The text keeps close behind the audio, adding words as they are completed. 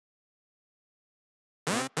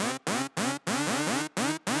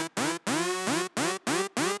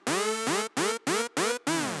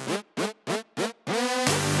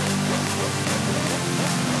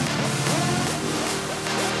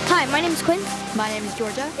name's Quinn. My name is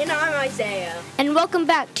Georgia. And I'm Isaiah. And welcome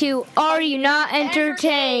back to Are You Not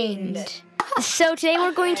Entertained? So today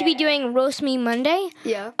we're going to be doing Roast Me Monday.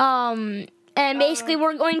 Yeah. And basically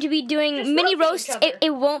we're going to be doing mini roasts.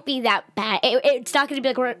 It won't be that bad. It's not going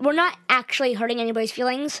to be like we're not actually hurting anybody's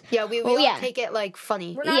feelings. Yeah, we all take it like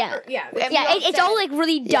funny. It's all like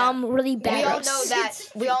really dumb, really bad.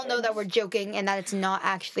 We all know that we're joking and that it's not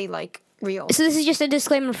actually like real. So this is just a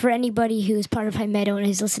disclaimer for anybody who is part of High Meadow and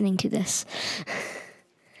is listening to this.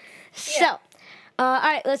 So, all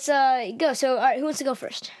right, let's go. So, all right, who wants to go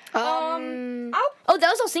first? Oh, that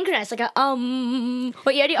was all synchronized. Like a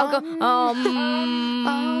Wait, you ready? I'll go.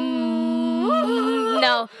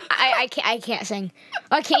 No, I can't sing.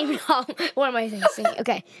 I can't even. What am I singing?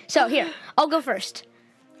 Okay, so here, I'll go first.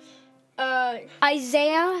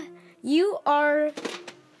 Isaiah, you are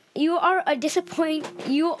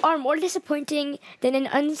more disappointing than an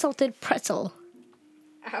unsalted pretzel.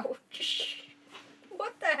 Ouch.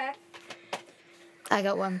 What the heck? I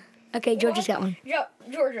got one. Okay, Georgia's got one.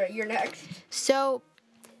 Georgia, you're next. So,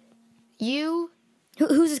 you...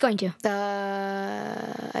 Who's this going to?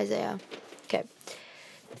 Isaiah. Okay.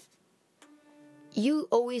 You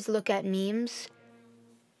always look at memes.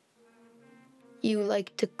 You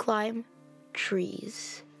like to climb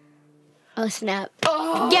trees. Oh, snap.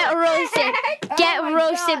 Oh. Get roasted. Get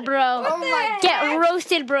roasted, bro. Oh my Get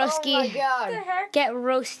roasted, broski. Oh my god. What the heck? Get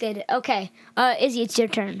roasted. Okay. Izzy, it's your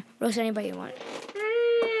turn. Roast anybody you want.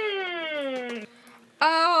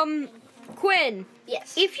 Quinn.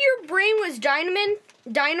 Yes. If your brain was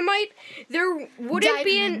dynamite, there wouldn't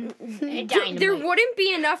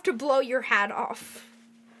be enough to blow your hat off.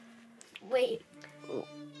 Wait.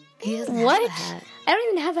 He doesn't What? have a hat. I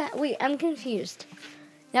don't even have a... Wait, I'm confused.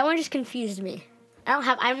 That one just confused me.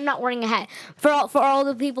 I'm not wearing a hat. For all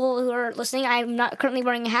the people who are listening, I'm not currently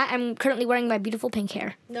wearing a hat. I'm currently wearing my beautiful pink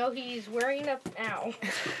hair. No, he's wearing a... Ow.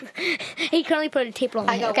 He currently put a tape on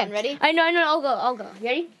my I head. got Okay. one. Ready? I know. I'll go. You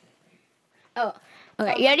ready? Oh.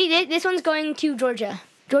 Okay. You ready? This one's going to Georgia.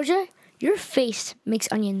 Georgia, your face makes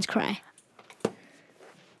onions cry.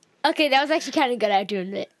 Okay, that was actually kind of good. I have to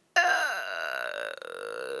admit.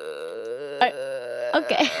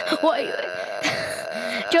 Okay. What?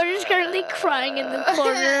 Georgia's currently crying in the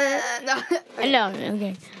corner. No.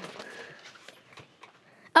 Okay.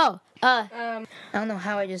 Oh. I don't know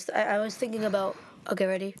how I was thinking about... Okay,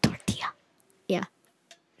 ready? Tortilla. Yeah.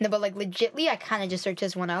 No, but like legitly, I kind of just searched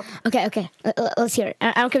this one up. Okay. Let's hear it.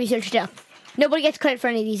 I don't care if you search it up. Nobody gets credit for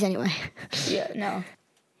any of these anyway. Yeah, no.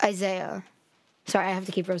 Isaiah. Sorry, I have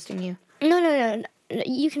to keep roasting you. No.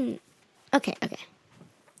 You can... Okay.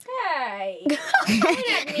 Hey. Point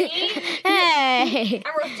at me. Hey.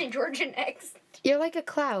 I'm roasting Georgia next. You're like a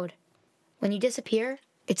cloud. When you disappear,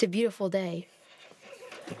 it's a beautiful day.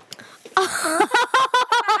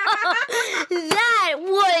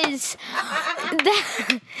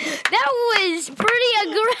 That was pretty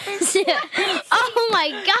aggressive. Oh my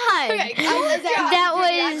god. That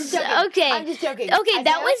was okay. I'm just joking. Okay,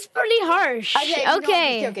 that was pretty harsh. Okay. I'm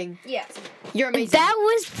Okay. just joking. Yes. You're amazing. That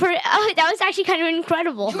was that was actually kind of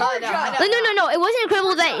incredible. No. It wasn't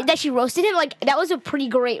incredible that she roasted him. Like that was a pretty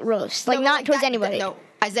great roast. Like not towards anybody. No,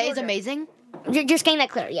 Isaiah's amazing. Just getting that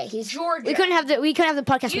clear. Yeah, he's Georgia. We couldn't have the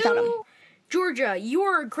podcast without him. Georgia,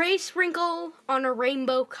 you're a gray sprinkle on a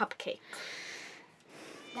rainbow cupcake.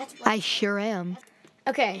 I sure am.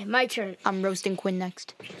 Okay, my turn. I'm roasting Quinn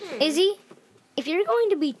next. Izzy, if you're going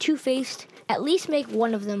to be two-faced, at least make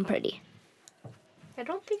one of them pretty. I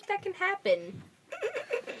don't think that can happen.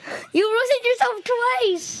 You roasted yourself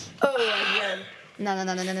twice. Oh my god.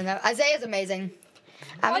 No. Isaiah's amazing.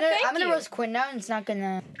 I'm gonna roast Quinn now, and it's not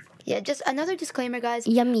gonna. Yeah, just another disclaimer, guys.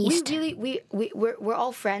 Yummiest. We're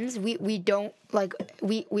all friends. We don't like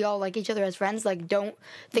we all like each other as friends. Like don't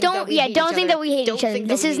think that we hate hate each other.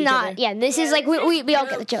 This is not. Yeah, this is like we all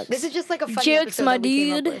get the jokes. This is just like a funny jokes, episode my that we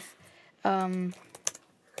came up dude. with.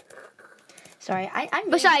 Sorry,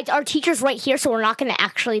 I'm. Besides, our teacher's right here, so we're not gonna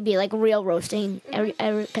actually be like real roasting,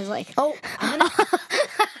 because like. Oh, I'm gonna.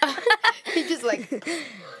 He just like.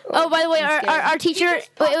 Oh, by the way, our teacher.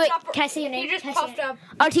 Wait. Can I say your name? You just puffed up.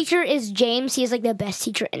 Our teacher is James. He is like the best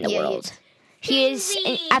teacher in the world. He is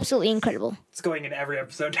absolutely incredible. It's going in every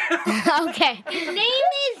episode. Okay. His name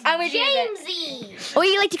is Jamesy.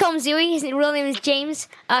 We like to call him Zooey. His real name is James.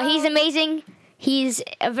 He's amazing. He's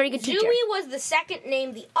a very good teacher. Zooey was the second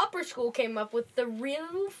name the upper school came up with. The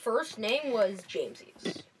real first name was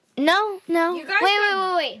Jamesy's. No. You guys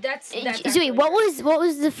Wait. That's Zooey, what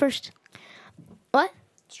was the first? What?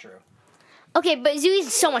 It's true. Okay, but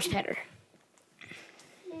Zooey's so much better.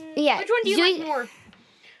 Yeah. Which one do you like more?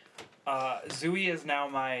 Zooey is now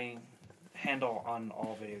my handle on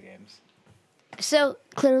all video games. So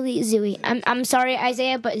clearly Zooey. I'm sorry,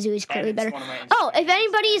 Isaiah, but Zooey's clearly better. Oh, if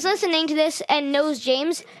anybody is listening to this and knows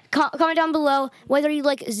James, comment down below whether you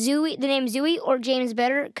like Zooey, the name Zooey, or James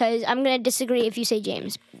better. Because I'm gonna disagree if you say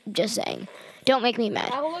James. Just saying. Don't make me mad.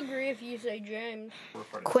 I will agree if you say James.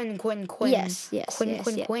 Quinn. Yes.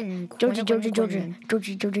 Quinn. Georgia.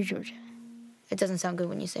 It doesn't sound good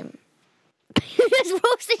when you say. You just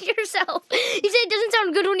roasted yourself. You said it doesn't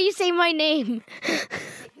sound good when you say my name.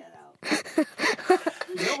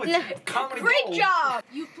 Great job.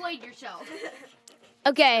 You played yourself.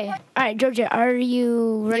 Okay. All right, Georgia, are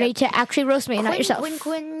you ready to actually roast me, not yourself?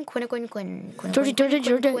 Quinn.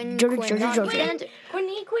 Georgia. Quinn.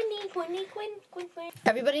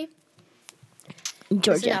 Everybody, listen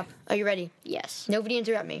Georgia. up. Are you ready? Yes. Nobody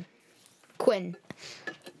interrupt me. Quinn.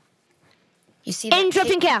 You see that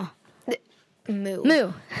Interrupting cow. Moo.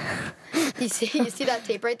 You see that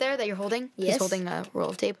tape right there that you're holding? Yes. He's holding a roll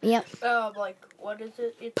of tape. Yep. Like, what is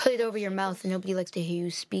it? Put it over your mouth, and nobody likes to hear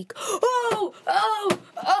you speak. Wait,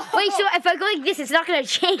 so if I go like this, it's not gonna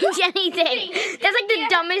change anything. That's like the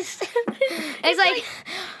dumbest. It's like,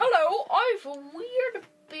 hello, I have a weird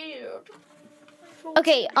beard.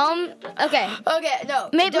 okay, okay. Okay, no.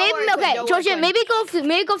 Maybe don't worry, Quinn, okay, don't Georgia. worry, maybe go off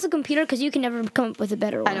the computer because you can never come up with a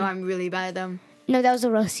better one. I know I'm really bad at them. No, that was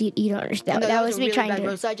a roast. You don't understand. No, that was a me really trying bad to.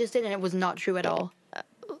 roast I just did, and it was not true at all.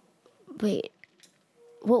 Wait,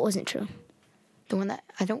 what wasn't true? The one that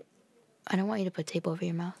I don't want you to put tape over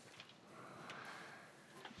your mouth.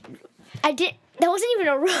 I did. That wasn't even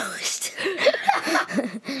a roast.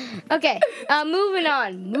 Okay, moving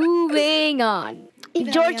on.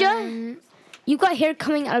 Georgia, you got hair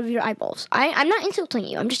coming out of your eyeballs. I'm not insulting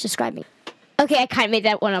you. I'm just describing. Okay, I kind of made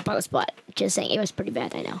that one up on the spot. Just saying, it was pretty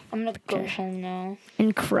bad. I know. I'm gonna go home now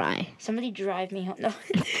and cry. Somebody drive me home. No.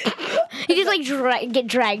 You just like get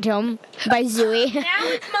dragged home by Zooey. Now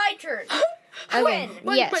it's my turn. Okay.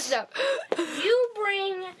 Quinn, Yes. you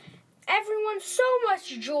bring everyone so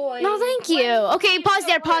much joy. No, thank you. Okay, pause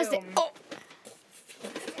there.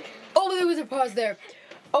 Oh, there was a pause there.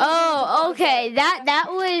 Oh, okay. That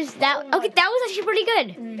was okay. That was actually pretty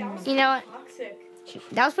good. You know what? Toxic.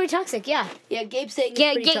 That was pretty toxic. Yeah. Yeah, Gabe's saying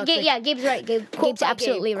Yeah, it's pretty toxic. yeah. Gabe's right. Gabe's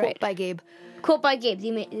absolutely right. Quote by Gabe. Quote by Gabe.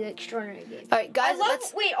 The extraordinary Gabe. All right, guys.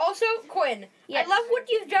 Wait, also Quinn. Yes. I love what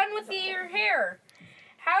you've done with your hair.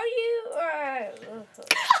 How do you?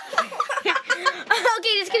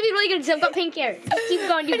 Okay, this is gonna be really good. So I've got pink hair. Keep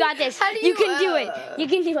going. You got this. You can do it. You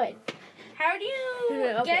can do it. How do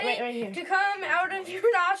you Okay, get wait, it right here. to come out of your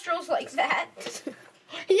nostrils like that?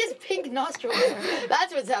 He has pink nostrils.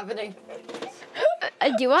 That's what's happening.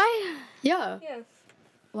 Do I? Yeah. Yes.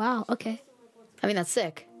 Wow. Okay. I mean, that's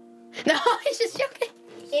sick. No, he's just joking.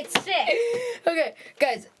 It's sick. Okay,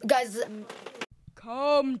 guys.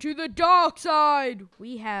 Come to the dark side.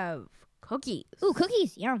 We have cookies. Ooh,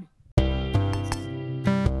 cookies. Yum.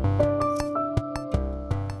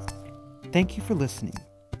 Thank you for listening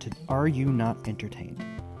to Are You Not Entertained?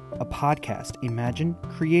 A podcast imagined,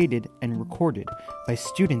 created, and recorded by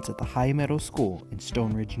students at the High Meadow School in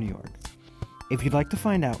Stone Ridge, New York. If you'd like to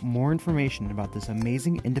find out more information about this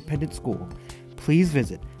amazing independent school, please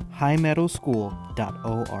visit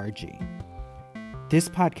highmeadowschool.org. This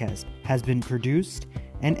podcast has been produced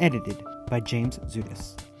and edited by James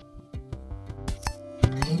Zudis.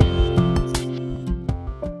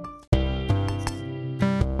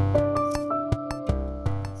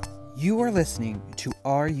 You are listening to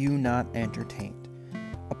Are You Not Entertained?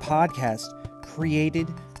 A podcast created,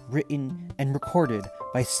 written, and recorded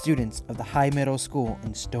by students of the High Meadow School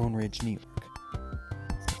in Stone Ridge, New York.